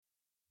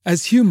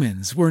As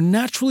humans, we're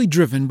naturally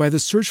driven by the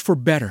search for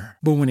better.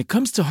 But when it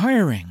comes to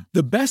hiring,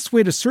 the best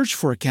way to search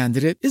for a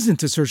candidate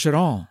isn't to search at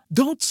all.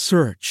 Don't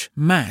search,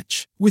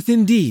 match with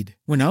Indeed.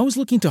 When I was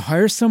looking to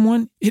hire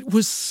someone, it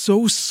was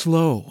so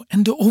slow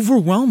and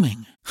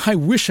overwhelming. I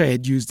wish I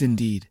had used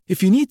Indeed.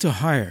 If you need to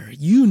hire,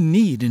 you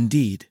need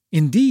Indeed.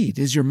 Indeed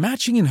is your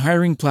matching and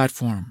hiring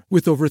platform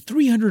with over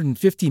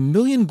 350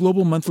 million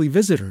global monthly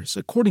visitors,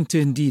 according to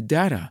Indeed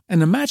data,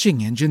 and a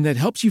matching engine that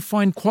helps you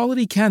find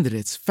quality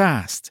candidates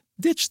fast.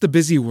 Ditch the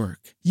busy work.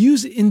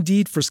 Use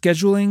Indeed for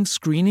scheduling,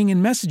 screening,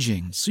 and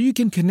messaging so you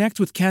can connect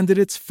with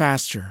candidates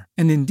faster.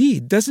 And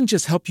Indeed doesn't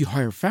just help you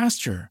hire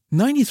faster.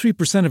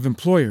 93% of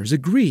employers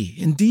agree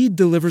Indeed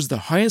delivers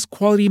the highest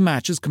quality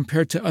matches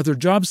compared to other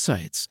job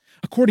sites,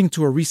 according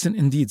to a recent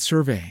Indeed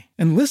survey.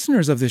 And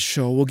listeners of this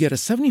show will get a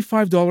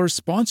 $75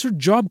 sponsored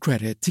job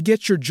credit to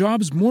get your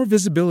jobs more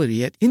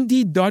visibility at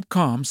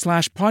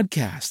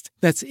Indeed.com/podcast.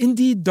 That's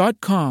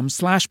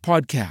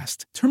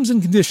Indeed.com/podcast. Terms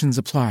and conditions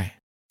apply.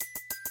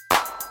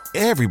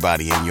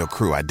 Everybody in your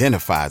crew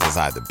identifies as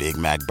either Big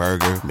Mac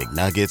Burger,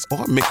 McNuggets,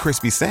 or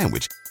McCrispy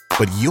Sandwich.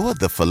 But you're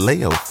the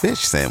Filet-O-Fish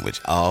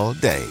Sandwich all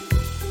day.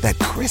 That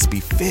crispy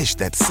fish,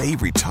 that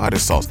savory tartar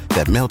sauce,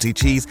 that melty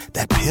cheese,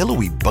 that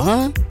pillowy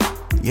bun.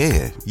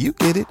 Yeah, you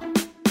get it.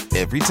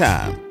 Every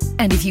time.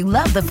 And if you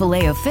love the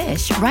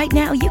Filet-O-Fish, right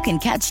now you can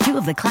catch two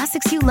of the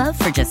classics you love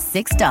for just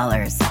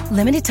 $6.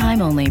 Limited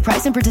time only.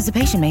 Price and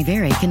participation may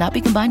vary. Cannot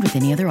be combined with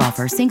any other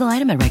offer. Single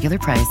item at regular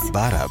price.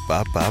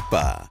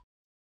 Ba-da-ba-ba-ba.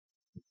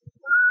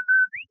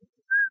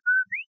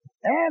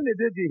 Andy,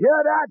 did you hear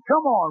that?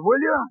 Come on,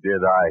 will you? Did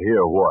I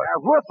hear what?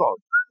 That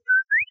whistle.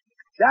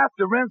 That's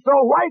the Rinso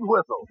White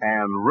whistle.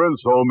 And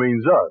Rinso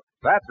means us.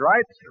 That's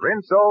right.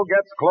 Rinso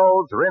gets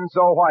clothes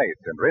Rinso White.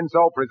 And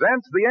Rinso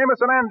presents the Amos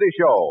and Andy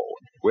Show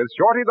with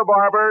Shorty the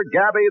Barber,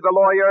 Gabby the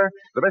Lawyer,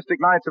 the Mystic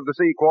Knights of the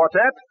Sea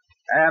Quartet,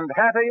 and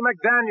Hattie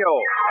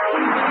McDaniel.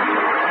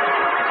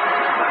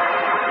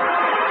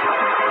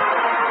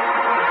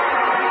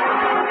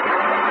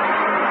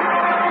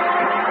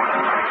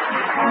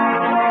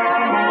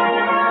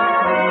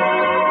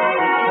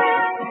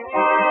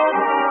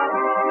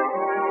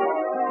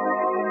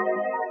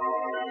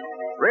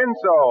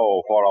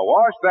 Rinso for a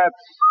wash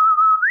that's...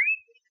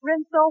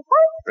 Rinso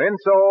White.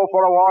 Rinso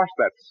for a wash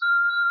that's...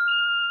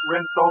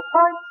 Rinso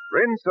White.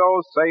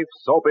 Rinso safe,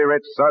 soapy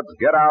rich suds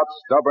get out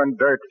stubborn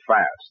dirt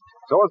fast.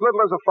 So as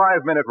little as a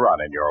 5-minute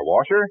run in your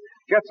washer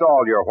gets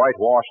all your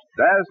whitewash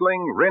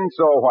dazzling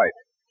Rinso White.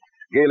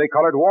 Gaily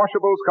colored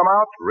washables come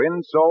out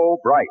Rinso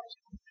Bright.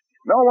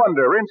 No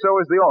wonder Rinso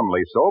is the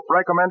only soap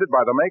recommended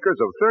by the makers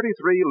of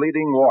 33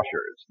 leading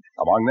washers.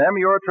 Among them,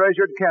 your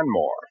treasured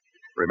Kenmore.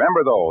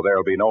 Remember, though,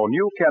 there'll be no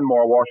new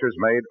Kenmore washers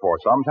made for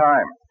some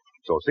time.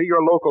 So see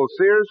your local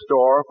Sears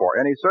store for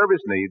any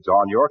service needs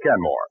on your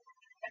Kenmore.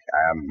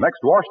 And next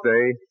wash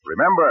day,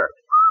 remember...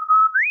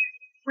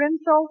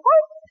 Rinso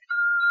White.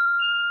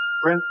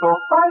 Rinso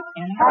White.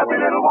 Happy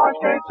little wash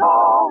day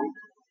song.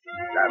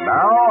 And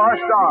now our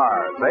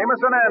stars,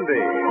 Amos and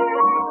Andy.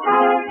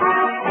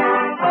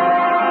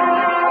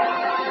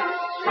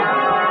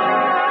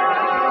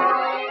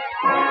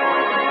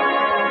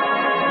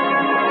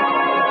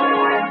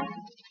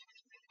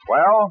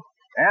 Well,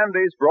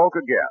 Andy's broke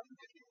again.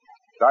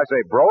 Did I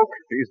say broke?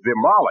 He's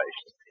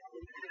demolished.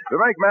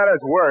 To make matters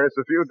worse,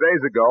 a few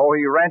days ago,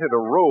 he rented a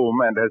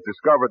room and has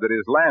discovered that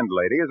his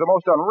landlady is a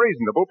most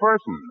unreasonable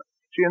person.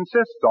 She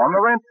insists on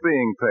the rent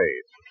being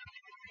paid.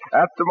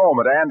 At the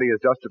moment, Andy is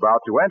just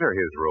about to enter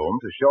his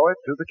room to show it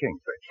to the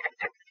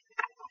Kingfish.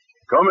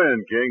 Come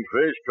in,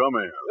 Kingfish,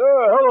 come in.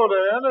 Hello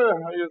there,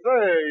 Andy. You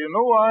say,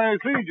 I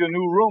ain't seen your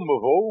new room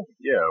before.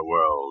 Yeah,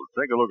 well,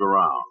 take a look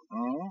around.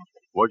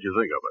 What'd you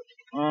think of it?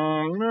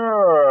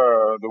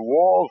 Yeah, the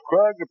walls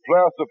cracked, the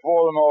plaster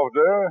falling off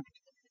there,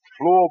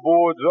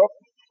 floorboards up,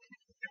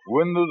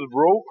 windows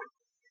broke.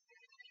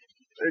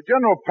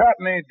 General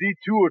Patton ain't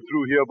detoured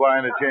through here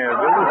by any chance,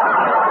 is it?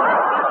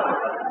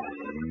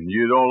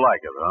 You don't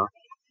like it, huh?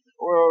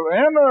 Well,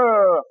 Anna,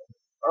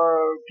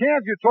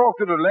 can't you talk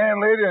to the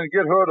landlady and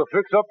get her to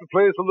fix up the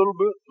place a little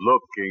bit? Look,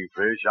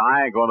 Kingfish,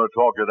 I ain't gonna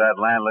talk to that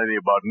landlady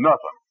about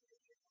nothing.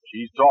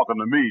 She's talking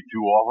to me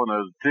too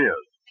often as it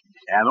is.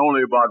 And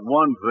only about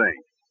one thing,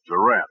 the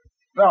rent.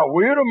 Now,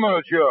 wait a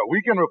minute here.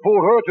 We can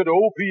report her to the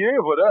OPA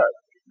for that.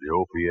 The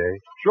OPA?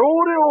 Show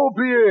the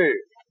OPA.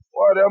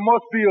 Why, there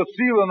must be a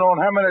ceiling on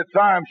how many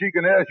times she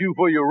can ask you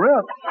for your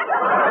rent.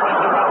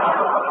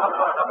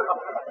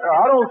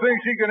 I don't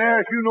think she can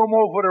ask you no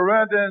more for the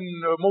rent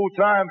more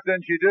times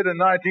than she did in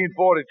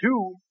 1942.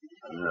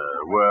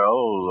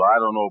 Well, I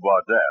don't know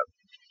about that.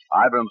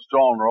 I've been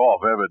stalling her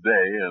off every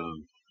day,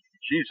 and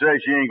she says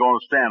she ain't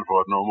gonna stand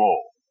for it no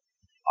more.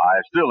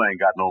 I still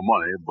ain't got no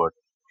money, but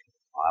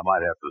I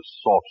might have to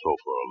soft soap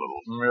her a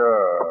little.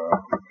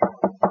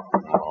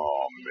 Yeah.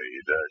 Oh, me,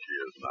 there she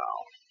is now.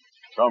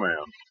 Come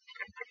in.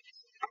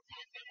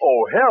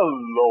 Oh,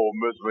 hello,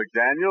 Miss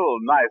McDaniel.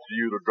 Nice of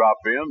you to drop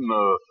in.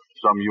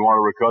 Something you want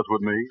to discuss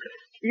with me?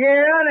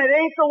 Yeah, and it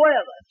ain't the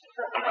weather.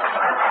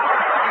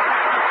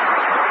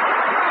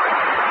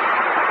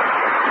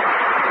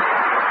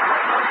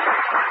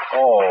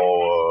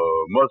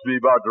 Must be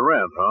about the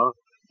rent, huh?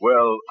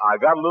 Well, I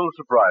got a little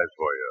surprise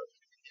for you.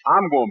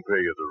 I'm going to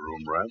pay you the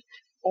room rent.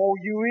 Oh,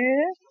 you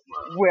is?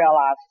 Well,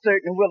 I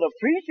certainly will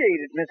appreciate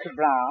it, Mr.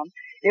 Brown.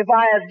 If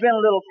I has been a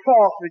little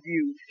cross with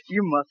you,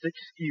 you must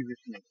excuse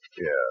me.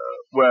 Yeah.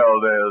 Well,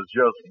 there's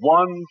just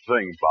one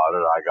thing about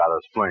it I got to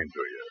explain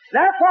to you.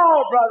 That's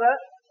all, brother.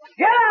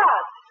 Get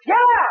out! Get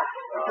out!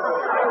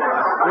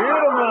 Wait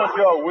a minute,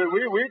 sir.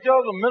 Wait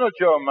just a minute,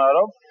 sir,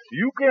 madam.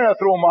 You can't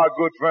throw my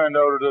good friend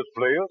out of this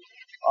place.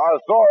 I'm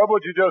sorry,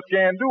 but you just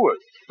can't do it.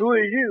 Who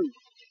are you?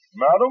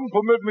 Madam,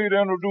 permit me to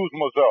introduce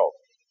myself.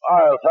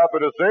 I was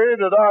happy to say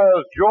that I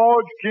is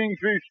George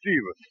Kingfish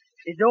Stevens.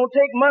 It don't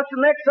take much to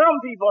make some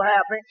people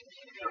happy.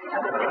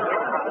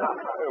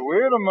 Hey,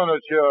 wait a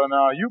minute, sir.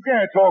 Now, you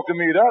can't talk to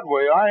me that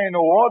way. I ain't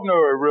no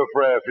ordinary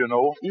riffraff, you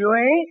know. You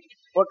ain't?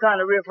 What kind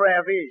of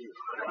riffraff is you?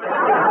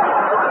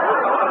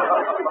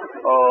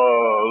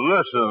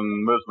 Listen,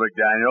 Miss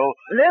McDaniel.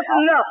 Listen,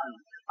 nothing.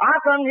 I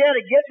come here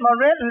to get my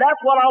rent, and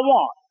that's what I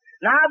want.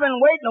 Now, I've been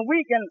waiting a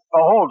week and...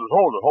 Hold it,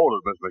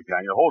 Miss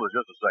McDaniel. Hold it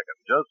just a second.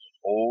 Just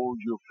hold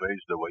your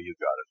face the way you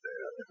got it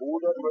there.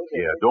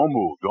 Yeah, don't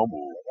move.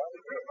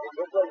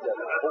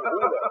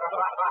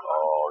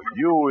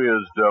 You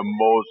is the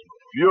most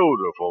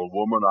beautiful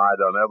woman I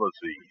done ever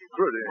seen.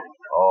 Pretty.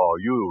 Oh,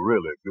 you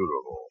really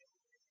beautiful.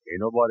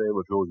 Ain't nobody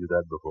ever told you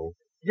that before?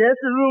 Just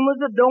the rumors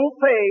that don't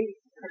pay.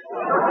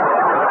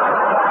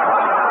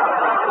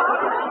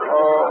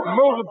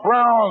 Mr.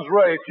 Brown's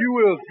right. You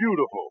is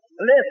beautiful.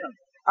 Listen,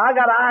 I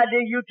got an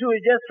idea you two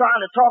is just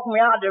trying to talk me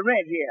out of the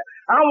rent here.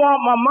 I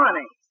want my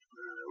money.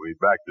 We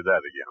back to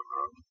that again,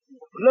 huh?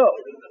 Look,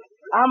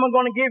 I'm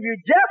going to give you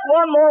just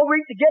one more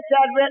week to get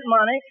that rent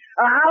money,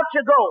 or out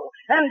you go.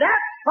 And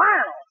that's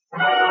final.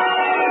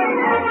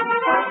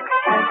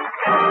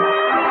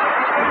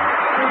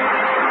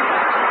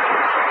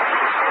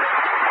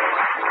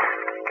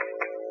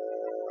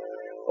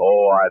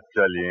 Oh, I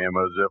tell you,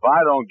 Amos, if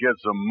I don't get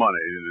some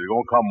money, it's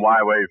going to come my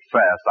way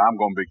fast. I'm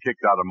going to be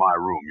kicked out of my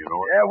room, you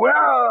know. Yeah,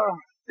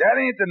 well, that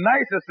ain't the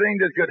nicest thing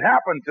that could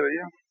happen to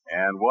you.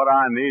 And what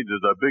I need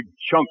is a big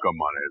chunk of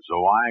money, so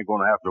I ain't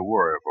going to have to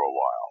worry for a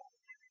while.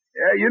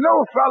 Yeah, you know,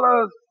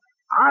 fellas,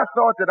 I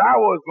thought that I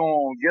was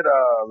going to get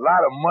a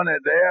lot of money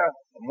there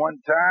one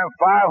time,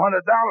 $500.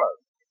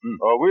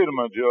 Wait a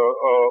minute, Joe.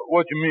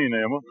 What you mean,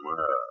 Amos?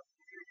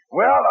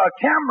 Well, a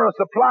camera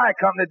supply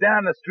company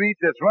down the street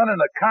that's running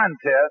a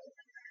contest.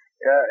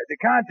 The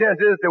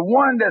contest is the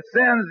one that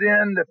sends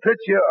in the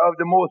picture of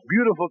the most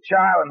beautiful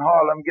child in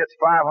Harlem gets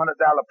 $500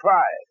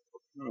 prize.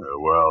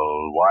 Well,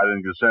 why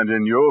didn't you send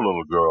in your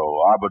little girl,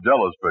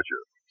 Arbedella's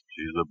picture?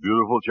 She's a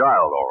beautiful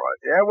child, all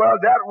right. Yeah, well,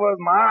 that was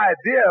my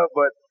idea,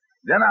 but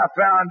then I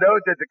found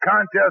out that the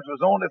contest was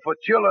only for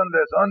children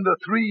that's under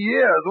 3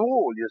 years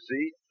old, you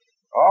see.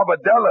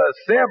 Arbedella is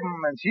 7,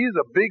 and she's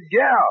a big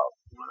gal.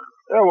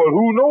 Yeah, well,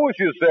 who knows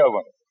she's 7?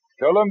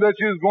 Tell them that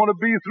she's going to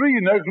be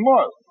 3 next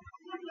month.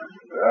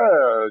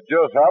 She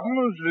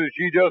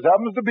just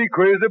happens to be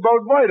crazy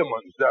about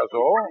vitamins, that's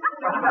all.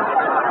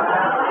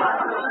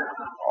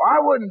 I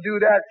wouldn't do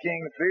that,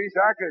 Kingfish.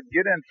 I could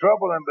get in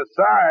trouble, and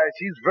besides,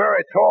 she's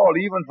very tall,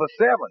 even for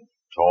 7.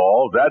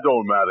 Tall? That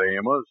don't matter,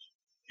 Amos.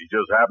 She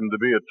just happened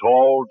to be a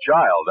tall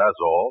child, that's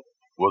all.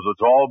 Was a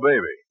tall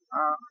baby.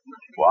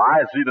 Well,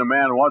 I seen a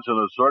man once in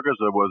a circus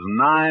that was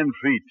 9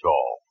 feet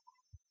tall.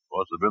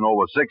 Must have been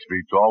over 6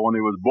 feet tall when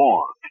he was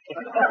born.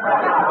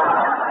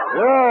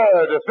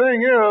 Yeah, the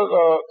thing is,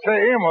 say,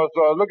 Amos,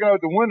 looking out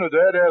the window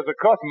there's a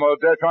customer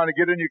there trying to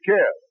get in your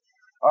cab.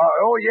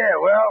 Oh, yeah,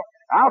 well,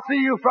 I'll see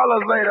you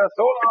fellas later.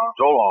 So long.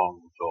 So long.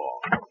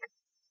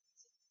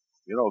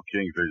 You know,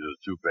 Kingfish, is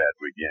too bad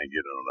we can't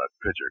get in on that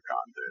picture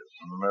contest.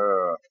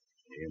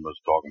 Amos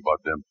talking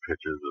about them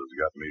pictures has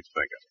got me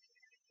thinking.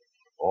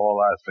 All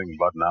I think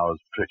about now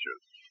is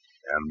pictures.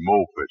 And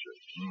more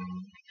pictures.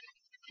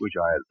 Wish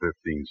I had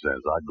 15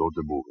 cents. I'd go to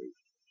the movies.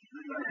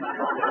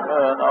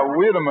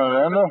 Wait a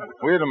minute, Ender.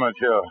 Wait a minute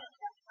here.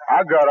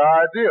 I got an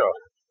idea.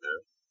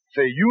 Yeah.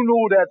 Say, you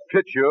know that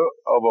picture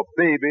of a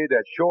baby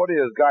that Shorty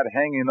has got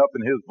hanging up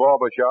in his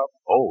barber shop?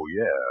 Oh,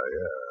 yeah.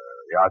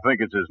 Yeah, I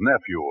think it's his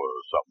nephew or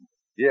something.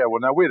 Yeah,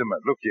 well, now, wait a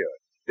minute. Look here.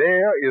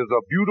 There is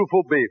a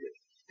beautiful baby.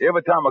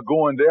 Every time I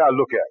go in there, I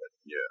look at it.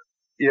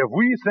 Yeah. If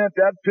we sent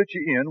that picture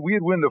in,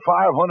 we'd win the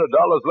 $500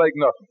 like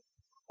nothing.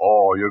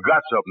 Oh, you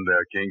got something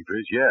there,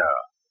 Kingfish, yeah.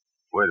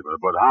 Wait a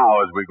minute, but how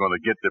is we going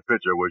to get the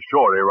picture with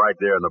Shorty right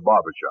there in the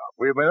barber shop?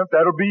 Wait a minute,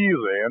 that'll be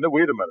easy, Andy.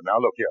 Wait a minute,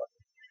 now look here.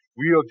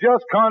 We'll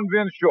just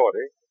convince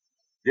Shorty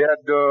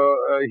that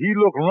he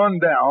looked run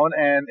down,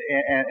 and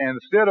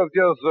instead of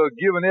just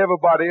giving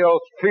everybody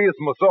else face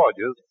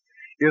massages,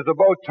 it's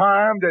about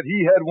time that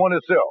he had one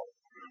himself.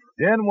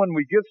 Then when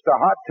we gets the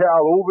hot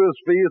towel over his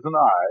face and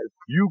eyes,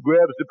 you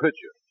grabs the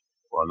picture.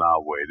 Well,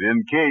 now wait.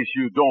 In case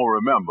you don't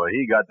remember,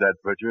 he got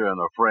that picture in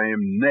a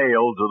frame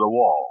nailed to the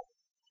wall.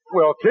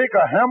 Well, take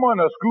a hammer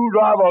and a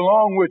screwdriver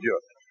along with you.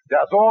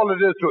 That's all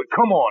it is to it.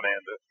 Come on,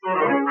 Andy.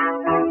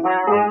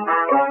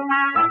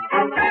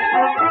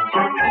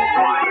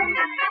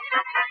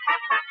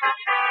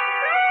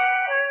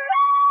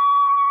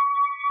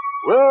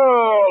 Well,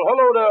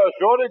 hello there,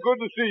 Shorty. Good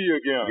to see you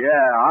again.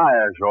 Yeah,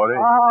 hiya, Shorty.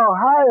 Oh,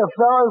 hiya,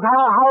 fellas.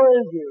 How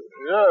is you?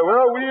 Yeah,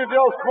 well, we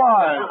just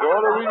fine,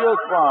 Shorty. We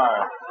just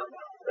fine.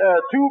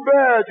 Too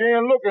bad you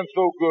ain't looking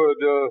so good.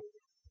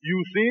 You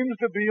seems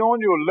to be on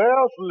your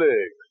last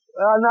legs.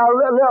 Now,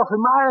 listen,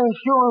 my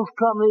insurance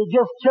company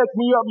just checked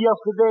me up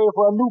yesterday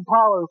for a new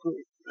policy.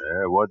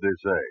 Yeah, what'd they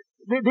say?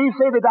 They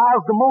say that I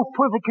was the most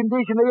perfect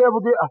condition they ever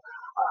did.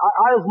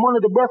 I was one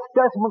of the best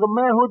specimens of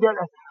manhood.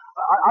 That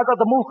I got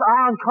the most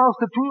iron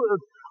constitution.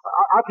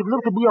 I could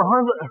live to be 100.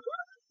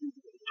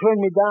 Turn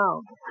me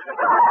down.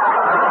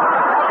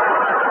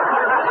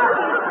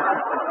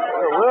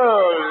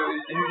 Well,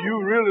 you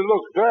really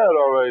look bad,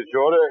 all right,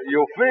 Shorty.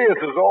 Your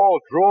face is all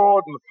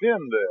drawed and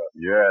thin there.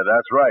 Yeah,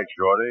 that's right,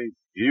 Shorty.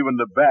 Even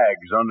the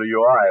bags under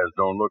your eyes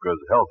don't look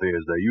as healthy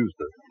as they used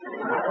to.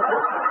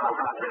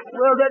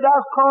 Well,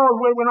 that's cause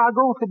when I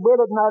go to bed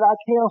at night, I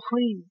can't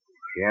sleep.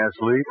 Can't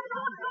sleep?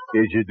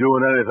 Is you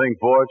doing anything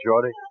for it,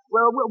 Shorty?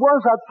 Well,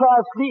 once I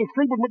tried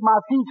sleeping with my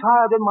feet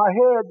higher than my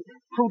head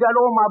so that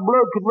all my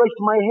blood could rush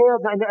to my head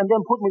and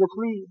then put me to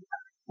sleep.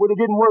 But it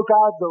didn't work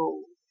out,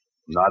 though.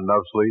 Not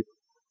enough sleep?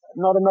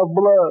 Not enough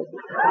blood.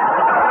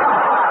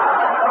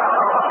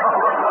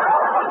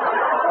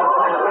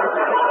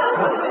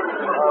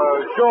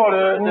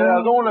 Shorty,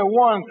 there's only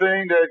one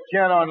thing that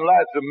can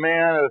unlatch a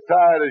man as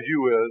tired as you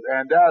is,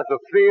 and that's a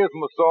face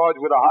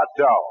massage with a hot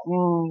towel.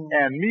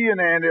 And me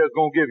and Andy is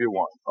going to give you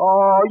one.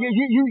 Oh, you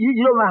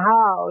don't know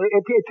how.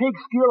 It takes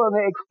skill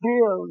and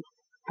experience.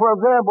 For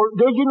example,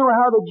 did you know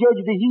how to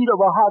judge the heat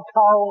of a hot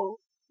towel?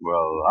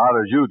 Well, how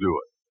did you do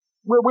it?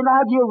 Well, when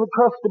I give a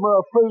customer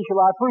a facial,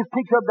 I first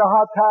pick up the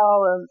hot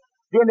towel, and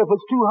then if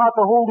it's too hot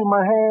to hold in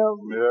my hand,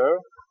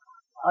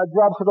 I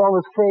drops it on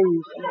his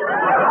face.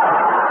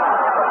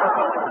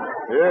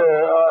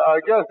 Yeah, I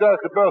guess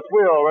that's the best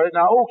way, all right.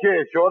 Now, okay,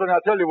 Shorty, now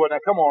tell you what,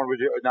 now come on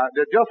with you. Now,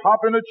 just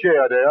hop in the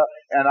chair there,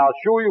 and I'll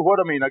show you what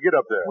I mean. Now, get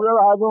up there. Well,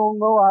 I don't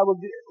know.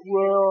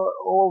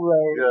 All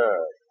right. Yeah.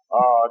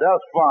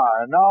 That's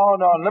fine. Now,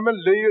 let me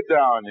lay you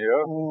down here.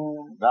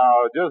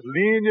 Now, just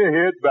lean your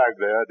head back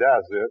there.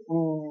 That's it.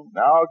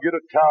 Now, get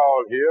a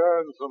towel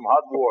here and some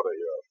hot water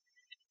here.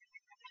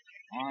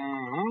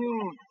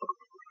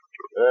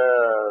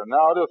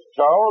 Now this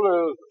towel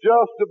is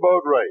just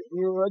about right.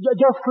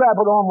 Just slap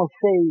it on my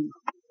face.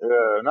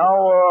 Yeah, now,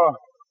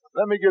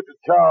 let me get the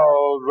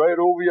towel right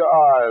over your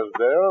eyes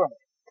there.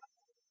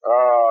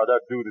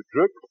 That do the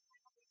trick.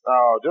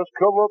 Now, just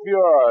cover up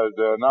your eyes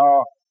there.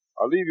 Now,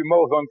 I'll leave your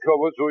mouth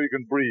uncovered so you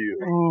can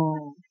breathe.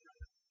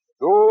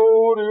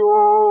 Oh, the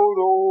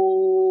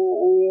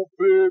old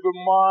baby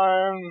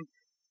mine.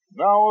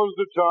 Now is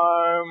the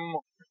time.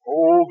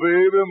 Oh,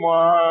 baby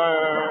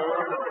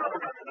mine.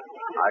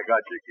 I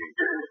got you, King.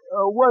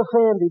 What's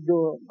Andy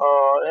doing?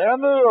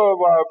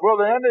 My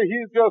brother Andy,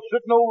 he's just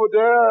sitting over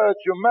there at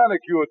your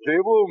manicure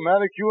table,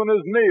 manicuring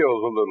his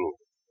nails a little.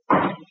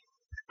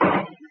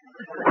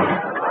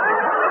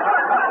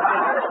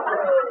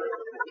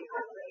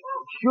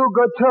 Sure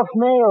got tough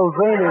nails,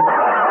 ain't it?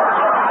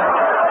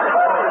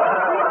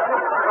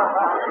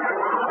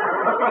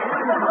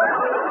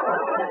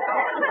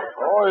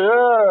 Oh,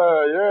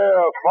 yeah.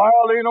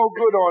 File ain't no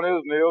good on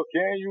his nails.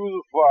 Can't use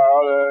a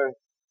file.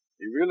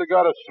 You really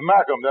got to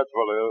smack him, that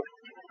fella is.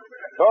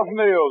 Tough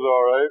nails,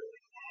 all right.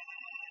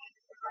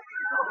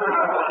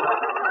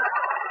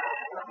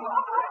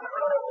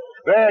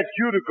 Bad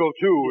cuticle,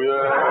 too,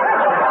 yeah.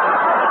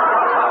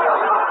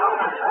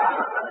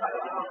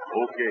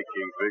 Okay,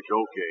 Kingfish,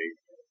 okay.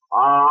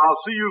 I'll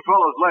see you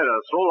fellas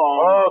later. So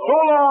long. So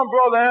long,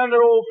 brother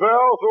Andy, old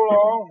pal. So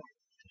long.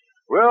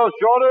 Well,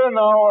 Shorty,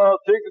 now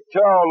take the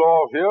towel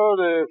off here.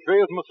 The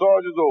face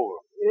massage is over.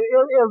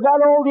 Is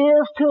that all there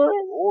is to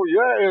it? Oh,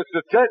 yeah, it's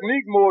the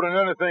technique more than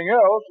anything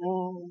else.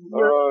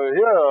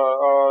 Here,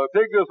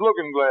 take this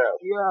looking glass.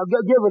 Yeah,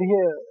 give it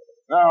here.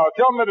 Now,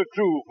 tell me the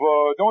truth.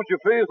 Don't your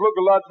face look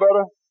a lot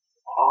better?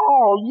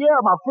 Oh, yeah,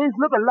 my face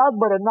look a lot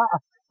better now.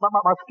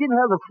 My skin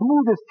has the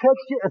smoothest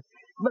texture.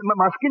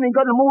 My skin ain't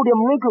got no more of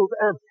them wrinkles.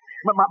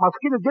 My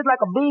skin is just like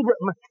a baby.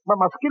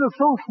 My skin is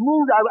so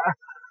smooth.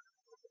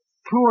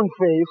 Coon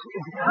face.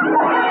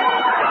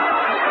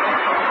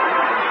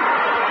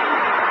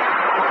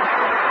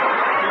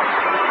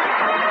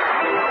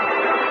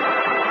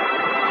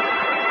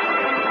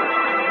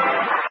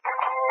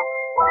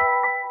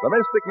 The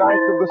Mystic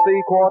Knights of the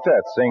Sea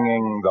Quartet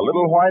singing The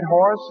Little White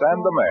Horse and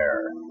the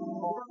Mare.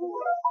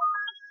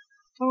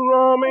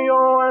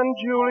 Romeo and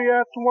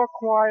Juliet were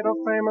quite a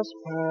famous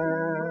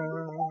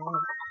pair,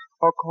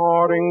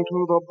 according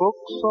to the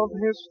books of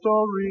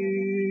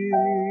history.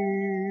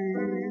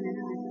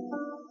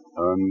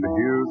 And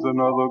here's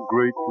another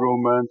great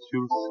romance,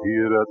 you'll see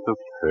it at the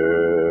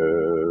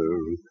fair.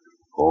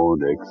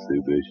 On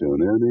exhibition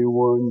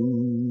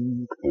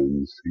anyone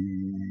can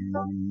see.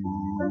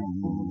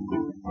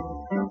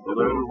 The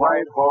little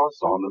white horse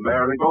on the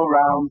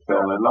merry-go-round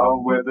fell in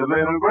love with the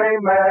little gray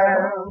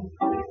mare.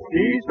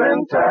 He's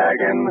been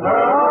tagging her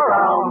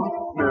around,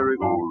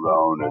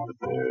 merry-go-round at the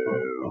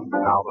fair.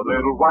 Now the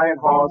little white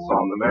horse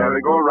on the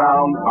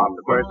merry-go-round popped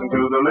the question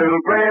to the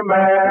little gray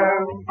man.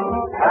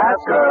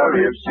 Ask her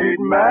if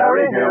she'd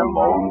marry him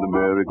on the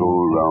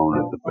merry-go-round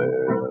at the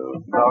fair.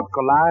 The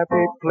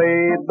calliope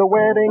played the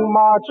wedding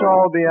march,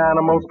 all the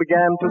animals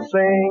began to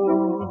sing.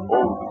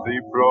 Oh, the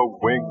zebra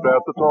winked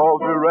at the tall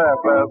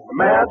giraffe as The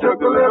man took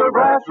the little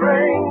brass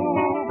ring.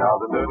 Now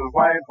the little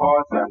white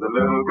horse and the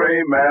little gray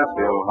mare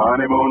still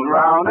honeymoon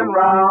round and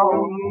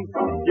round.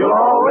 You'll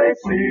always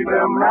see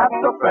them at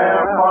the fair,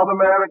 for the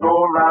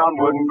merry-go-round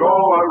wouldn't go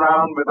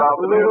around without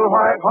the little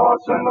white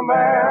horse and the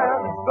mare.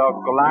 The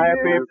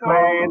calliope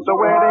played the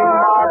wedding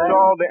march,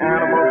 all the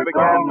animals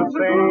began to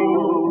sing.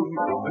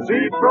 The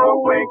zebra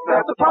winked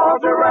at the tall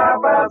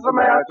giraffe as the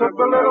mare took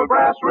the little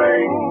brass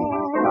ring.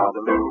 Now the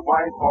little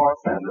white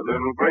horse and the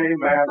little gray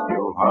mare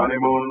still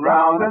honeymoon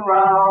round and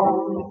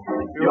round.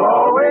 You'll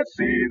always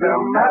see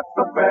them at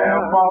the fair,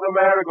 for the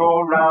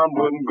merry-go-round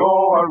wouldn't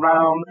go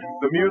around.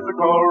 The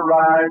musical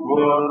ride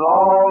would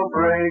all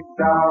break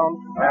down,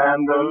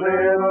 and the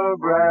little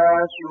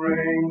brass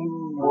ring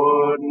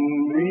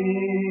wouldn't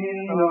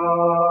mean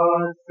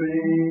a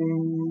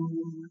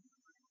thing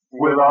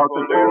without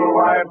the little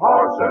white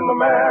horse and the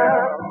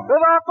mare.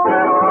 Without the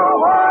little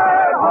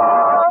white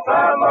horse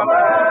and the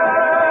mare.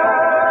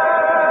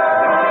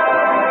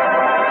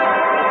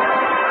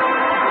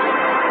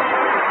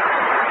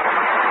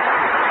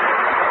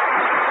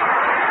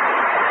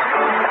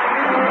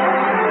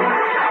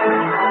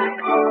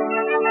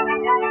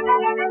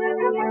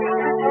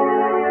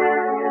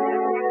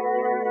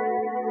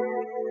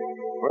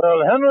 Well,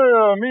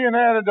 Henry, me and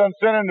Annie done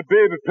sent in the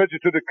baby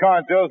picture to the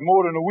contest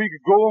more than a week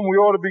ago, and we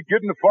ought to be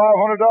getting the $500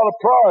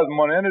 prize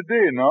money any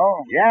day now.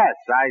 Yes,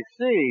 I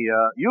see.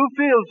 You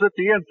feels that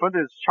the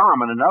infant is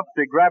charming enough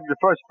to grab the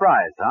first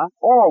prize, huh?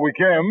 Oh, we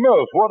can't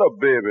miss. What a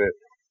baby.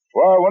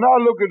 Why, when I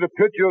look at the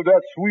picture of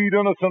that sweet,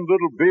 innocent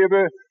little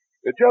baby,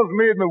 it just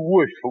made me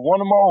wish for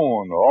one of my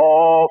own.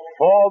 Oh,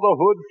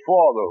 fatherhood,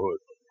 fatherhood.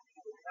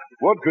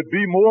 What could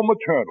be more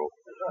maternal?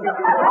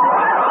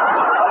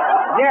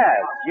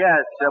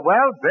 Yes.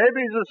 Well,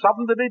 babies are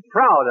something to be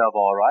proud of,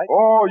 all right.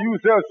 Oh, you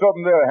said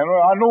something there, Henry.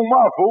 I know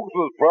my folks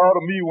was proud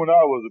of me when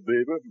I was a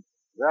baby.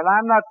 Well,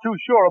 I'm not too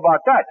sure about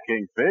that,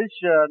 Kingfish.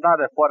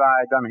 Not if what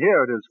I done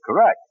heard is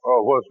correct.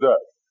 Oh, what's that?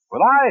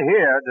 Well, I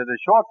hear that a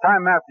short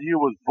time after you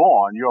was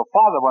born, your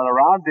father went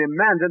around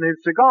demanding his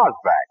cigars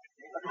back.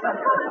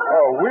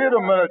 Oh, wait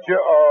a minute.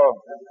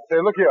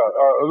 Hey, look here.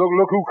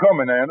 Look who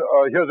coming, Andy.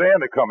 Here's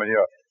Andy coming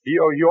here.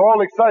 You're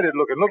all excited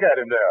looking. Look at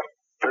him there.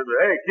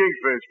 Hey,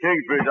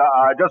 Kingfish,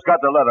 I just got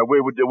the letter.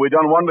 We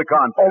done won the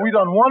contest. Oh, we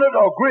done won it?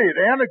 Oh, great,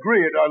 Andy,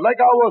 great. Like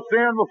I was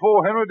saying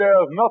before, Henry,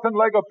 there's nothing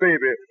like a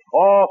baby.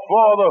 Oh,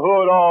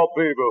 fatherhood, oh,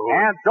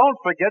 babyhood. And don't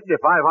forget the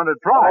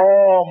 500 prize.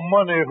 Oh,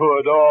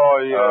 moneyhood,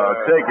 oh,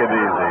 yeah. Take it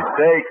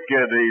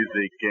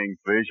easy,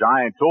 Kingfish.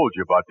 I ain't told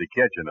you about the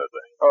catching the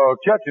thing.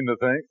 Catching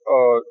the thing?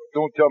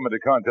 Don't tell me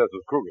the contest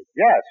is crooked.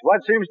 Yes,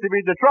 what seems to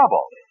be the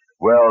trouble?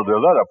 Well, the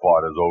letter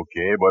part is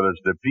okay, but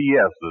it's the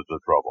P.S. that's the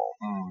trouble.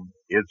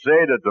 It say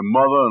that the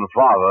mother and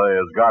father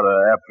has got to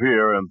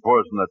appear in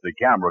person at the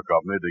camera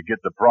company to get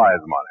the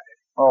prize money.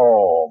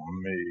 Oh,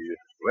 me.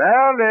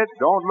 Well, it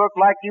don't look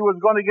like you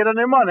was going to get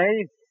any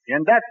money.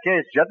 In that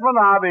case,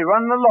 gentlemen, I'll be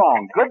running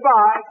along.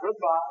 Goodbye.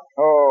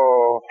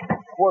 Oh,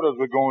 what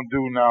is we going to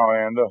do now,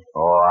 Andy?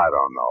 Oh, I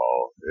don't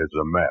know. It's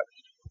a mess.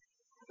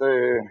 Say,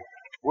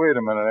 wait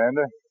a minute,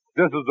 Andy.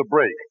 This is the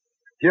break.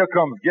 Here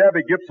comes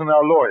Gabby Gibson,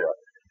 our lawyer.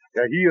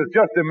 Yeah, he is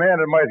just the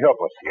man that might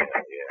help us. Yeah.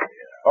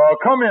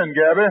 Come in,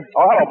 Gabby.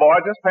 Oh, hello, boy.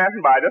 Just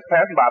passing by.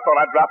 Thought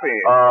I'd drop in.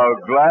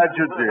 Glad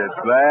you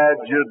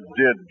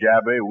did,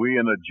 Gabby. We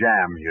in a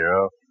jam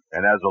here.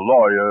 And as a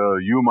lawyer,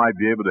 you might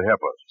be able to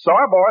help us.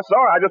 Sorry, boy.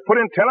 I just put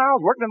in 10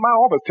 hours working in my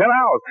office. 10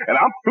 hours. And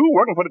I'm through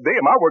working for the day,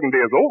 and my working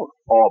day is over.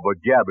 Oh,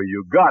 but Gabby,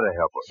 you gotta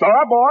help us.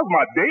 Sorry, boys.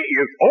 My day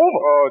is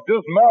over.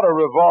 This matter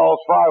revolves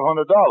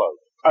 $500.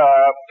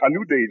 A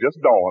new day just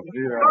dawned.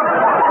 Yeah.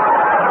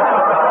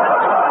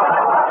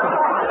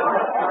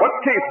 What's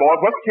the case, boys?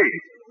 What's the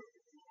case?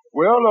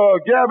 Well,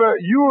 Gabby,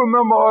 you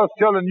remember us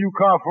telling you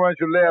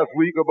confidential last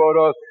week about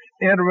us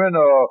entering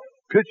a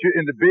picture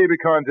in the baby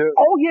contest?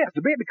 Oh, yes,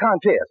 the baby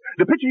contest.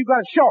 The picture you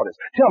got shortest.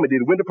 Tell me, did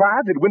it win the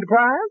prize?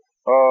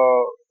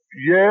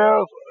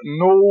 Yes,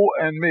 no,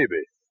 and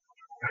maybe.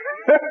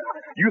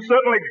 You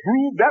certainly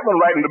grooved that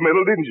one right in the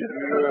middle, didn't you?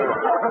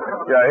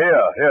 Yeah,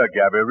 here,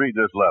 Gabby, read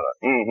this letter.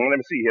 Let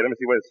me see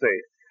what it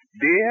says.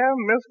 Dear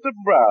Mr.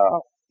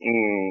 Brown.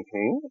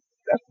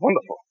 That's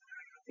wonderful.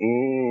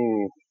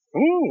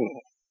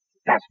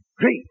 That's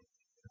great.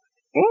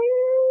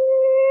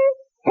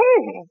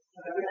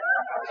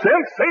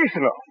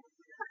 Sensational.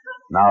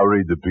 Now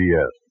read the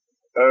P.S.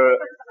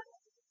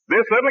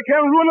 They certainly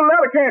can ruin the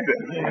letter, can't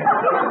they?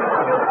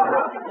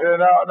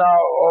 Now,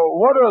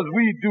 what does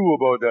we do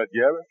about that,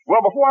 Gabby?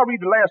 Well, before I read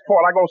the last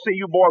part, I'm going to say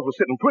you boys were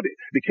sitting pretty.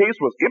 The case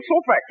was ipso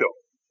facto.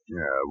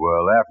 Yeah,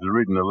 well, after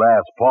reading the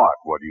last part,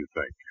 what do you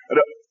think?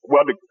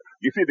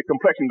 You You see, the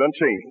complexion done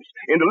changed.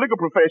 In the legal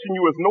profession,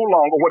 you is no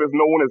longer what is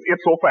known as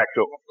ipso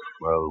facto.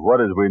 Well, what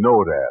is we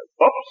know that?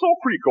 Upso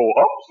crico.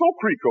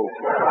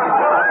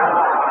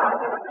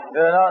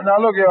 Yeah, now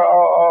look here.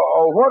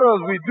 What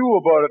does we do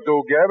about it,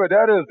 though, Gabby?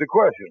 That is the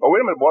question. Oh, wait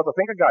a minute, boys. I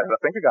think I got it.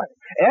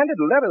 And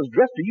the letter is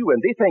addressed to you,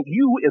 and they think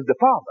you is the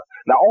father.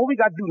 Now, all we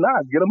got to do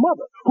now is get a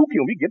mother. Who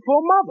can we get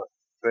for a mother?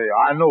 Say,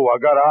 I know. I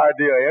got an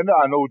idea, and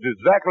I know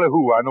exactly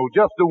who. I know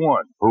just the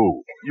one. Who?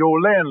 Your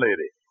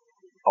landlady.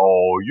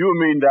 Oh, you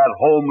mean that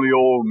homely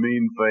old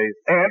mean face?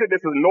 And this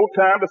is no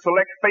time to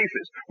select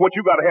faces. What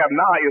you got to have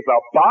now is a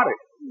body.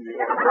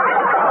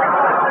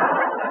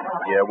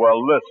 Yeah, well,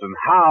 listen,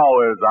 how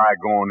is I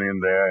going in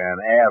there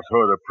and ask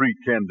her to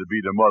pretend to be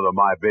the mother of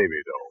my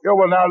baby, though? Yeah,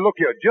 well, now, look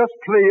here. Just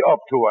play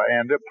up to her,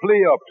 Andy.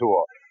 Play up to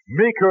her.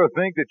 Make her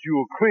think that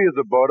you're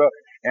crazy about her,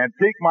 and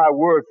take my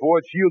word for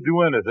it, she'll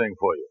do anything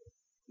for you.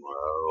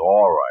 Well,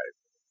 all right.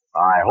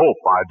 I hope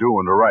I'm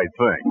doing the right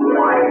thing.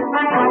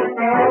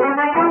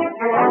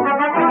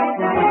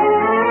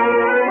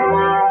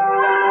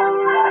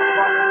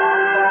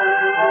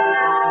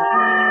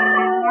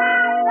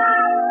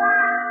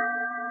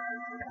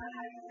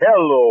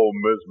 Hello,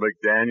 Miss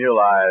McDaniel.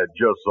 I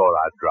just thought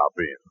I'd drop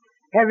in.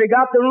 Have you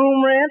got the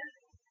room rent?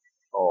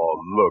 Oh,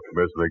 look,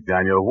 Miss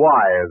McDaniel,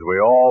 why has we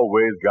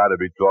always got to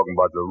be talking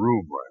about the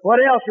room rent?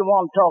 What else you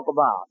want to talk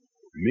about?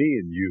 Me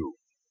and you.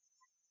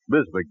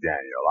 Miss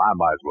McDaniel, I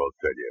might as well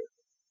tell you,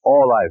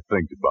 all I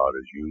think about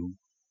is you.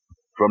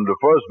 From the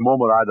first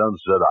moment I done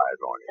set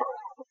eyes on you.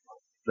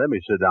 Let me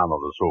sit down on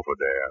the sofa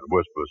there and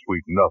whisper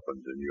sweet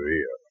nothings in your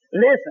ear.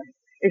 Listen,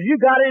 if you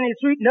got any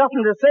sweet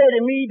nothing to say to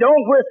me,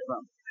 don't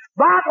whisper 'em.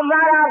 Bark 'em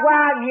right out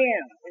where I can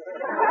hear 'em.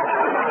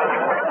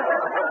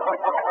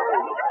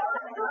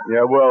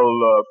 Yeah, well,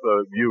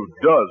 you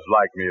does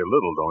like me a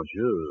little, don't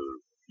you?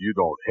 You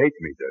don't hate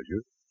me, does you?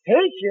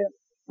 Hate you?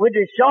 With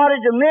the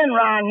shortage of men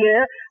around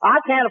here, I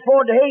can't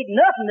afford to hate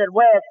nothing that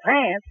wears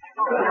pants.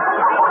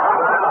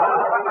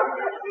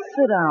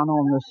 Sit down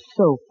on the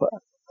sofa.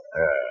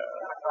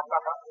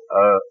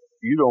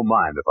 You don't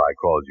mind if I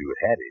called you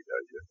Hattie,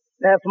 does you?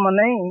 That's my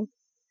name.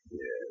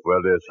 Yeah, well,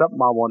 there's something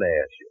I want to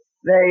ask you.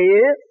 There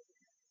is?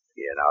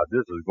 Yeah, now,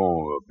 this is going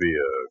to be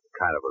a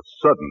kind of a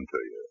sudden to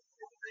you.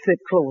 Sit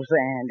close,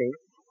 Andy.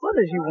 What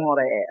does you want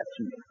to ask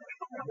me?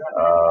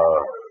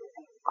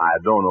 I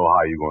don't know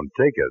how you're going to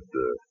take it.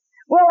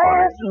 Well,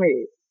 ask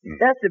me.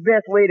 That's the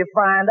best way to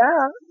find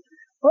out.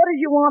 What did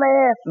you want to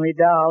ask me,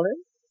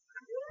 darling?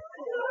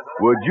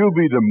 Would you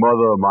be the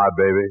mother of my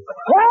baby?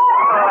 What?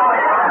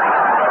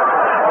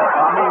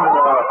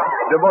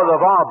 The mother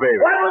of our baby.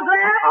 What was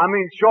that? I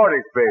mean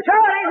Shorty's baby.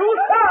 Shorty? Who's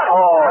Shorty?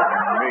 Oh,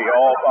 me.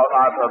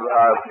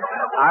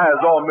 I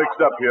was all mixed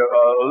up here.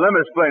 Let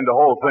me explain the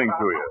whole thing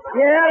to you.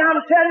 Yeah,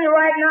 I'm telling you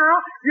right now,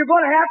 you're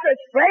going to have to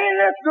explain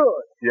this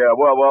good. Yeah,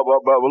 well,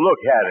 look,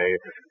 Hattie,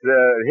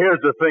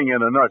 here's the thing in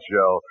a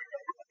nutshell.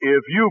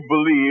 If you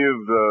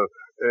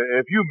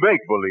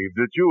make believe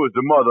that you was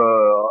the mother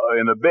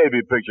in the baby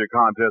picture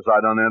contest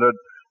I done entered,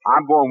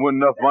 I'm going to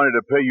win enough money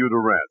to pay you the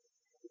rent.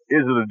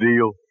 Is it a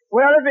deal?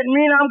 Well, if it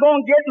means I'm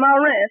going to get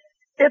my rent,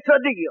 it's a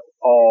deal.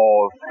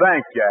 Oh,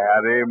 thank you,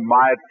 Hattie.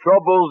 My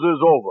troubles is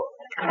over.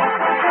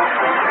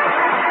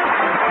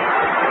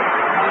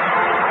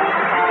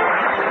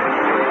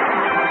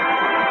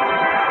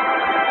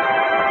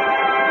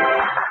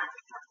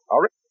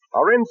 A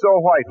Rinso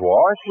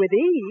whitewash. With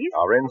ease.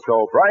 A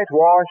Rinso bright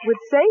wash. With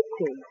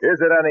safety.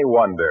 Is it any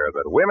wonder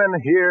that women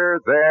here,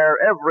 there,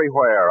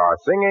 everywhere are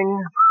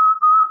singing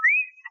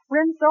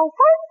Rinso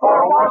white For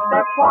a wash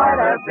that's white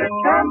as it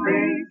can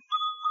be.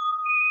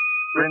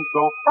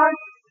 Rinso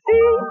bright.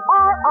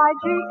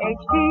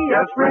 D-R-I-G-H-T.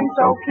 Yes,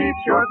 Rinso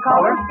keeps your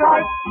colors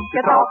bright.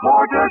 Get out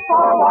more dirt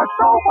for a wash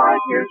so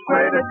white. Here's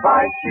great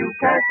advice, you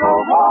can't go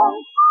wrong.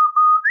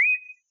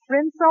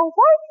 Rinso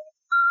white.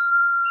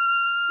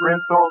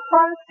 Rinso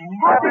bright.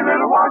 Happy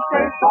little wash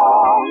day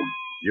song.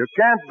 You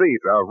can't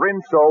beat a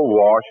Rinso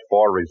wash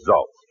for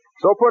results.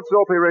 So put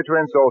Soapy Rich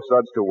Rinso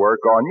suds to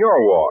work on your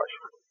wash.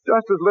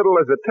 Just as little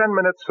as a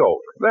 10-minute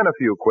soak, then a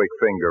few quick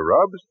finger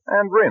rubs,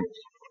 and rinse.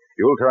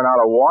 You'll turn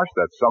out a wash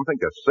that's something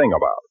to sing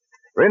about.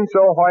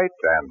 Rinso white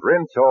and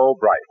Rinso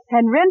bright.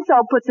 And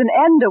Rinso puts an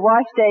end to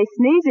wash day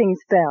sneezing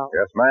spell.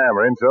 Yes, ma'am.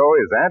 Rinso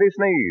is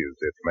anti-sneeze.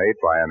 It's made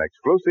by an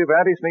exclusive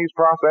anti-sneeze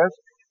process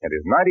and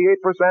is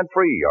 98%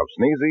 free of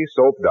sneezy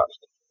soap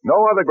dust. No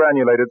other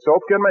granulated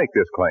soap can make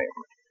this claim.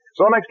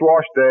 So next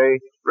wash day,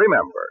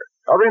 remember,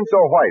 a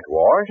Rinso white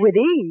wash. With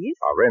ease.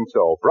 A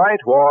Rinso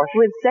bright wash.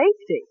 With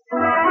safety.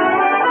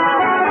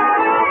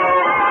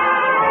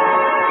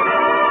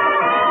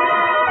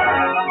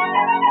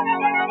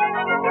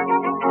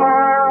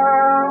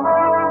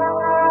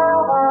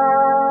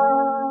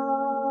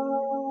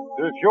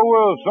 It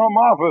sure is some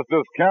office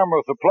this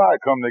camera supply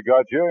company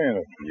got you, ain't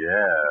it?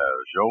 Yeah,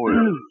 sure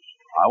is.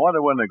 I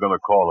wonder when they're going to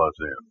call us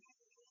in.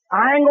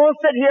 I ain't going to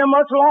sit here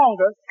much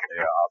longer.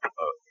 Yeah,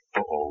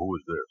 who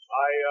is this?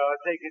 I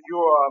take it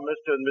you're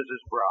Mr. and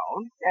Mrs.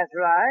 Brown? That's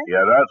right.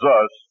 Yeah, that's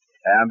us.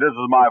 And this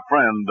is my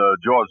friend,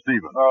 George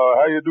Stevens.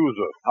 How you do,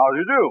 sir? How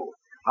do you do?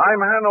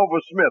 I'm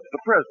Hanover Smith, the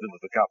president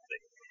of the company.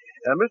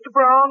 Mr.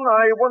 Brown,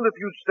 I wonder if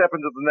you'd step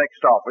into the next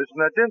office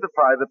and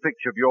identify the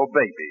picture of your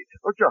baby,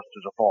 or just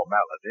as a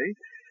formality.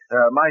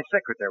 My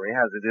secretary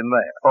has it in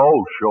there. Oh,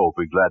 sure.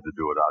 Be glad to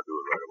do it. I'll do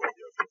it right away.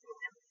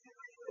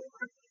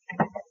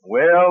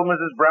 Well,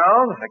 Mrs.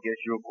 Brown, I guess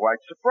you're quite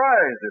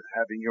surprised at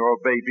having your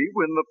baby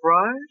win the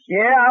prize.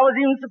 Yeah, I was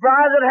even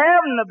surprised at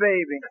having the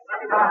baby.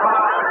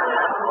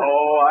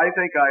 Oh, I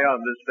think I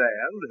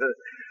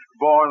understand.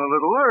 Born a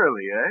little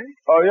early, eh?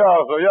 Oh, yeah,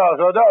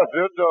 so that's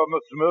it,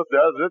 Mr. Smith.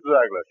 That's it,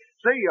 exactly.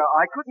 Say,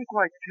 I couldn't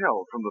quite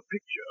tell from the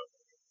picture.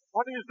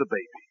 What is the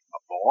baby, a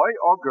boy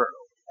or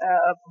girl?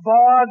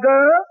 Boy or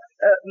girl?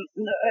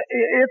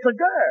 It's a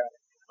girl.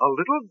 A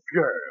little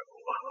girl.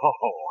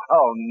 Oh,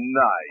 how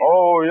nice.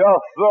 Oh,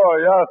 yes,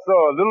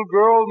 sir. Little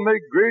girls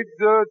make great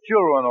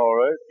children, all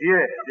right.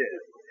 Yes.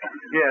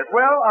 Yes,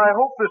 well, I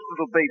hope this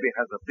little baby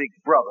has a big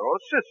brother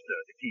or sister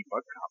to keep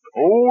her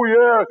company. Oh,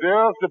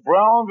 yes. The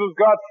Browns has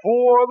got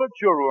 4 other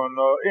children,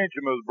 ain't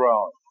you, Miss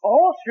Brown?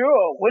 Oh,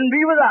 sure. Wouldn't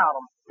be without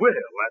them. Well,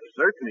 that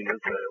certainly is.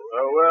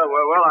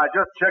 Well, I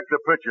just checked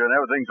the picture and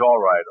everything's all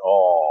right.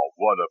 Oh,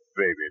 what a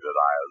baby that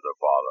I was the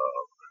father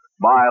of.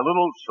 My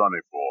little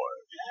Sonny boy.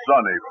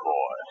 Sonny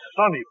boy.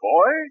 Sonny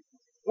boy?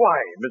 Why,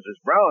 Mrs.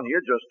 Brown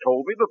here just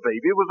told me the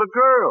baby was a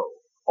girl.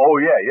 Oh,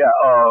 yeah.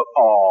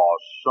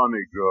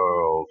 Sonny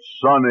girl.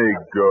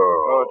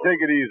 Take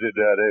it easy,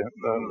 Daddy.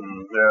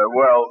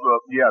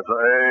 Yes,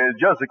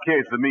 just a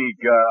case of me,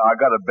 I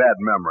got a bad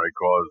memory,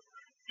 'cause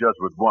just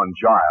with one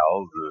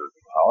child,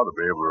 I ought to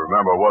be able to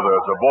remember whether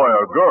it's a boy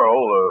or a girl.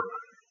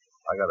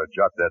 I gotta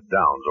jot that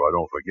down so I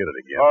don't forget it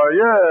again.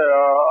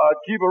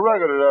 I'd keep a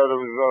record of that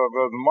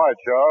as my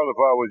child if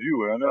I was you,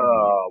 Andy.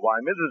 Why,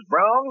 Mrs.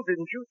 Brown,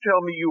 didn't you tell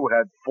me you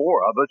had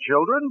 4 other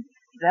children?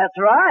 That's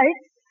right.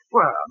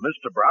 Well,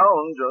 Mr.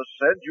 Brown just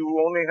said you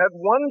only had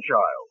 1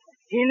 child.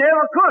 He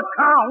never could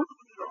count.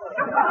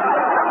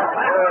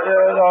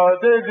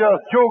 They're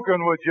just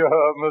joking with you,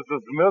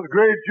 Mr. Smith.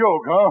 Great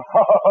joke, huh?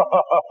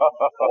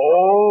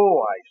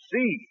 Oh, I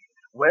see.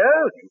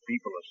 Well, you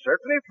people are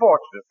certainly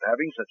fortunate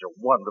having such a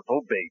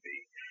wonderful baby.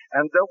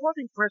 And what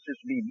impresses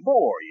me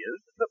more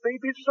is the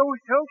baby's so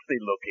healthy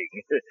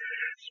looking,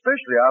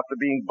 especially after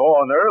being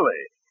born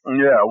early.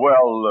 Yeah,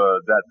 well,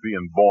 that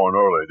being born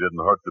early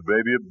didn't hurt the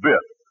baby a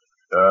bit.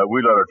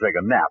 We let her take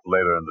a nap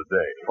later in the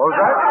day. What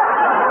was that?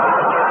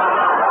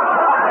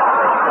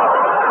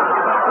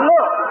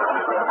 Look,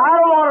 I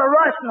don't want to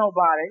rush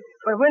nobody,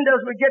 but when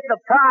does we get the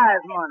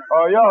prize money?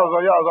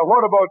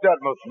 What about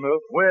that, Miss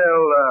Smith?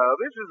 Well,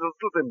 this is a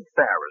little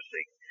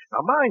embarrassing.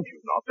 Now, mind you,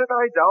 not that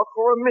I doubt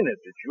for a minute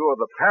that you're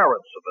the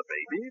parents of the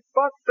baby,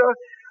 but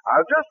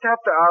I'll just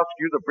have to ask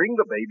you to bring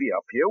the baby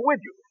up here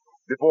with you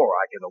before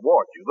I can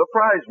award you the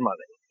prize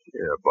money.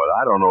 Yeah, but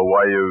I don't know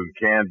why you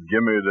can't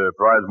give me the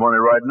prize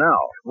money right now.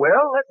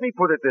 Well, let me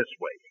put it this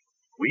way.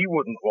 We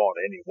wouldn't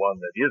want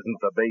anyone that isn't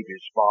the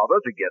baby's father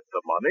to get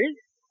the money,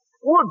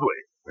 would we?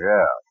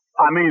 Yeah.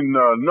 I mean,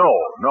 no.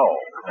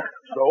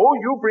 So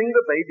you bring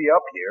the baby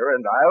up here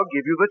and I'll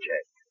give you the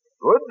check.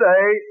 Good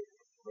day.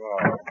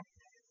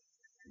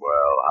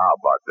 Well, how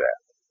about that?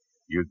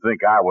 You'd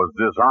think I was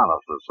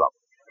dishonest or something.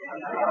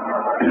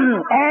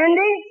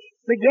 Andy,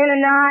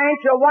 beginning now I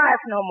ain't your wife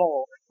no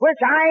more,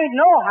 which I ain't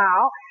know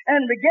how,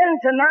 and beginning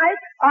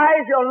tonight I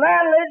is your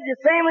landlady the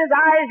same as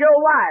I is your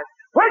wife,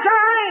 which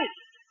I ain't.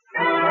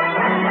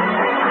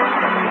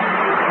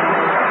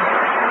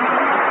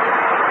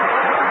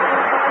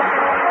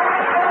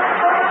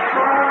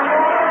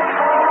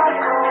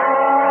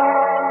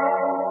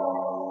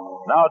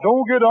 Now,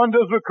 don't get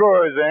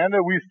undiscouraged, Andy.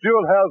 We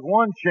still have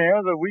one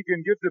chance that we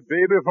can get the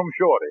baby from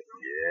Shorty.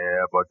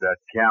 Yeah, but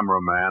that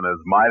cameraman is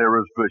mighty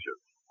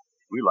suspicious.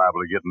 We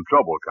liable to get in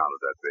trouble account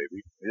of that baby.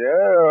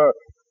 Yeah,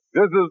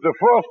 this is the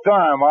first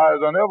time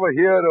I've ever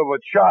heard of a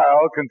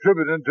child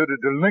contributing to the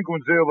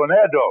delinquency of an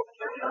adult.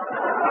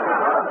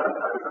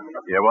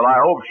 Yeah, well,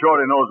 I hope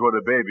Shorty knows where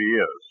the baby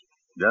is.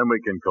 Then we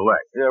can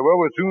collect. Yeah, well,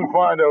 we'll soon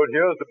find out.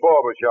 Here's the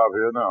barber shop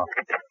here now.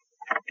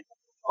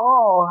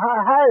 Oh,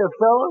 hiya,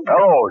 fellas.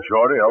 Hello,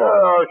 Shorty.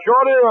 Hello.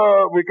 Shorty,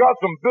 we got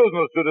some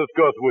business to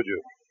discuss with you.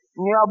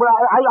 Yeah, but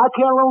I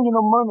can't loan you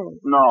no money.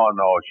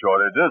 No,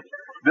 Shorty.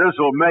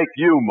 This'll make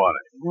you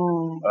money.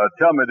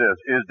 Tell me this.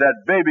 Is that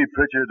baby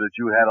picture that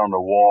you had on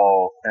the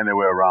wall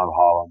anywhere around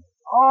Harlem?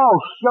 Oh,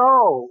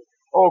 sure.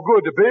 Oh,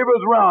 good. The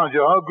baby's around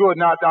you, huh? Good.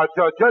 Now,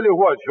 tell you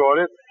what,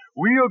 Shorty.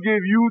 We'll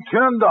give you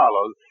 $10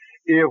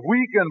 if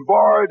we can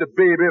borrow the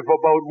baby for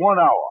about 1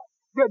 hour.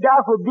 That's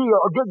a deal.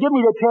 Give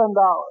me the $10.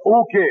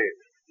 Okay.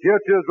 Here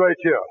it is right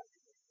here.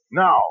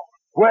 Now,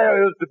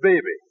 where is the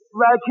baby?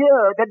 Right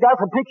here.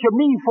 That's a picture of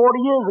me 40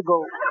 years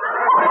ago.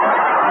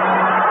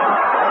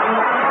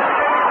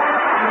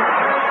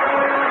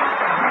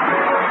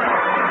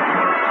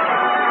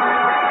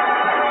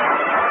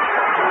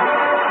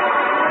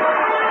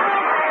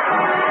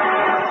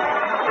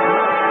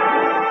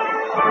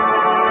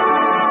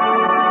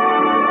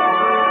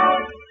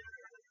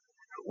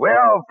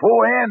 Well,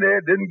 poor Andy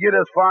didn't get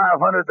us $500,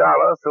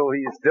 so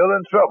he's still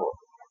in trouble.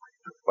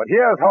 But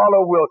here's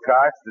Harlow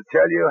Wilcox to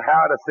tell you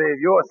how to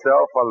save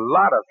yourself a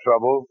lot of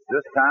trouble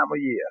this time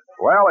of year.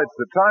 Well, it's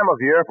the time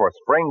of year for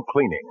spring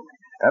cleaning.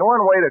 And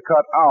one way to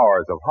cut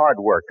hours of hard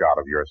work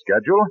out of your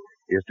schedule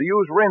is to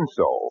use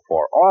Rinso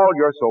for all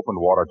your soap and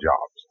water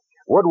jobs.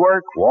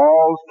 Woodwork,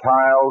 walls,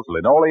 tiles,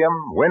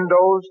 linoleum,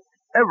 windows,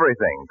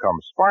 everything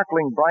comes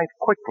sparkling bright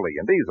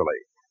quickly and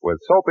easily with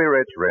Soapy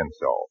Rich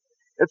Rinso.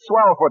 It's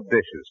swell for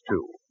dishes,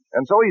 too,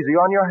 and so easy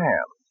on your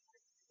hands.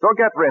 So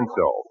get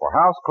Rinso for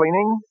house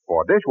cleaning,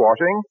 for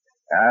dishwashing,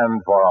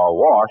 and for a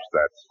wash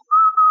that's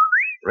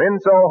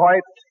Rinso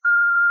white,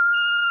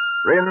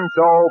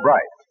 Rinso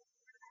bright.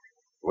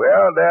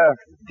 Well,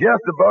 that's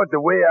just about the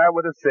way I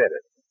would have said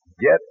it.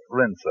 Get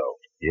Rinso.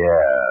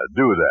 Yeah,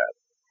 do that.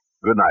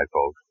 Good night,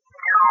 folks.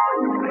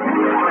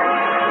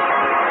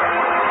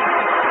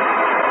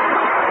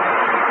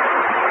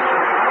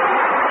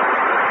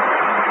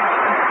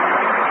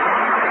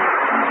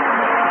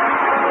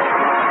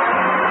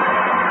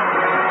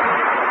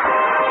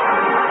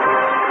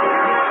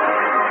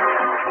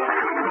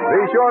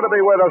 Be sure to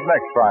be with us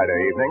next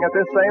Friday evening at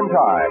this same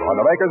time when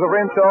the makers of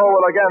Rinso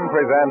will again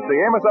present the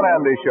Amos and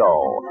Andy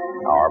Show.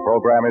 Our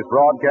program is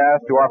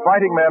broadcast to our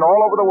fighting men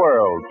all over the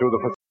world through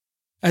the...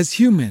 As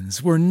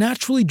humans, we're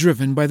naturally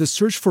driven by the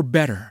search for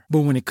better.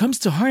 But when it comes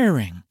to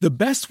hiring, the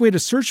best way to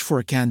search for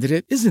a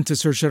candidate isn't to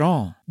search at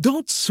all.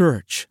 Don't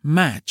search,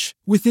 match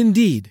with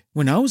Indeed.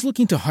 When I was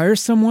looking to hire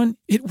someone,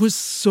 it was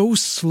so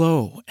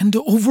slow and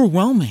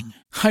overwhelming.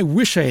 I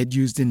wish I had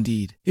used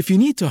Indeed. If you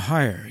need to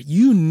hire,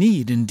 you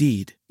need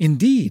Indeed.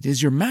 Indeed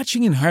is your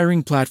matching and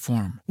hiring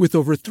platform with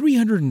over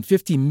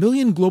 350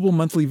 million global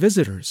monthly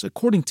visitors,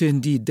 according to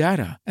Indeed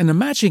data, and a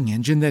matching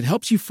engine that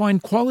helps you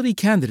find quality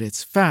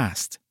candidates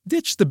fast.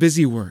 Ditch the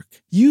busy work.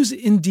 Use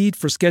Indeed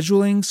for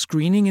scheduling,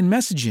 screening, and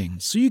messaging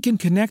so you can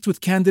connect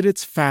with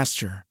candidates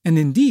faster. And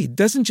Indeed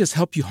doesn't just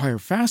help you hire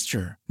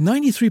faster.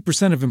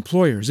 93% of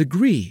employers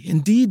agree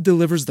Indeed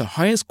delivers the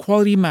highest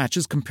quality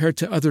matches compared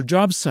to other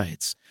job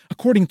sites,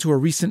 according to a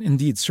recent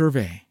Indeed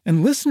survey.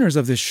 And listeners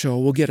of this show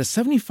will get a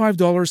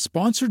 $75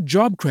 sponsored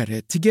job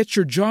credit to get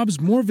your jobs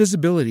more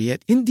visibility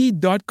at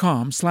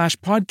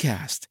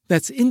Indeed.com/podcast.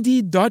 That's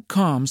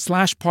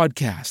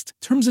Indeed.com/podcast.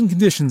 Terms and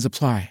conditions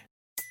apply.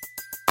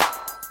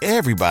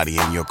 Everybody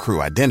in your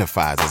crew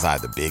identifies as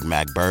either Big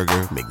Mac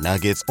Burger,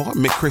 McNuggets, or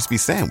McCrispy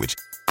Sandwich.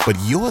 But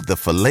you're the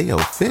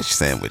Filet-O-Fish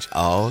Sandwich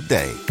all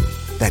day.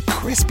 That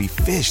crispy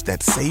fish,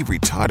 that savory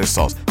tartar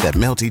sauce, that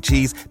melty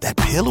cheese, that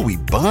pillowy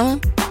bun.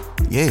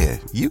 Yeah,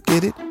 you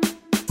get it.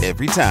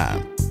 Every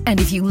time. And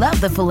if you love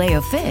the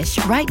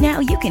Filet-O-Fish, right now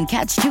you can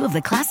catch two of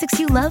the classics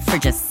you love for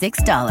just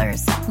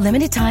 $6.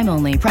 Limited time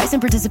only. Price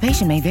and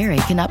participation may vary.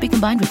 Cannot be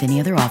combined with any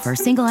other offer.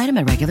 Single item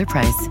at regular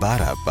price.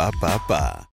 Ba-da-ba-ba-ba.